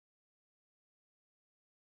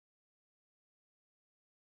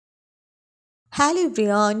Hello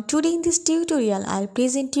everyone, today in this tutorial I'll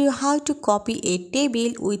present you how to copy a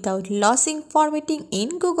table without losing formatting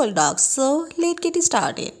in Google Docs. So let's get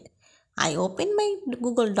started. I open my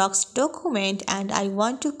Google Docs document and I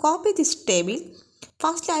want to copy this table.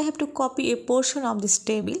 Firstly, I have to copy a portion of this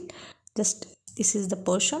table. Just this is the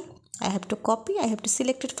portion I have to copy. I have to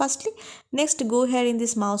select it firstly. Next, go here in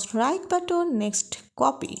this mouse right button. Next,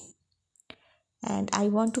 copy. And I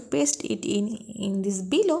want to paste it in this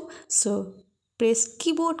below. So press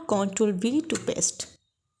keyboard Ctrl V to paste.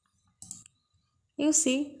 You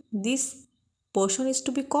see this portion is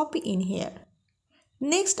to be copied in here.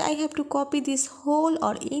 Next I have to copy this whole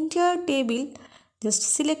or entire table. Just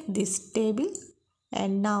select this table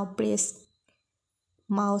and now press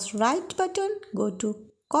mouse right button, go to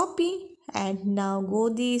copy and now go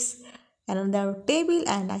this another table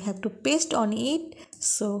and I have to paste on it.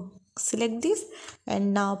 So select this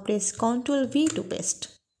and now press Ctrl V to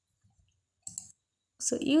paste.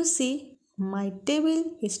 So you see my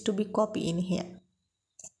table is to be copied in here.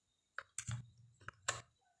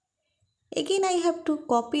 Again I have to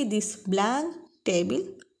copy this blank table.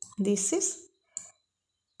 This is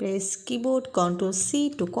press keyboard Ctrl C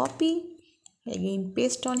to copy. Again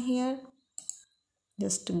paste on here.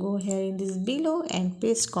 Just go here in this below and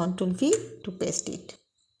paste Ctrl V to paste it.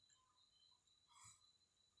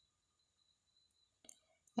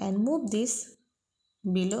 And move this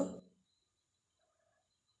below.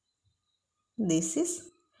 This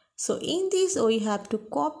is so in this we have to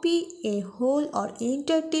copy a whole or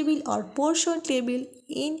entire table or portion table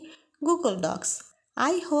in Google Docs.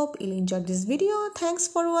 I hope you'll enjoy this video. Thanks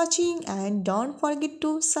for watching and don't forget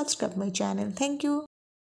to subscribe my channel. Thank you.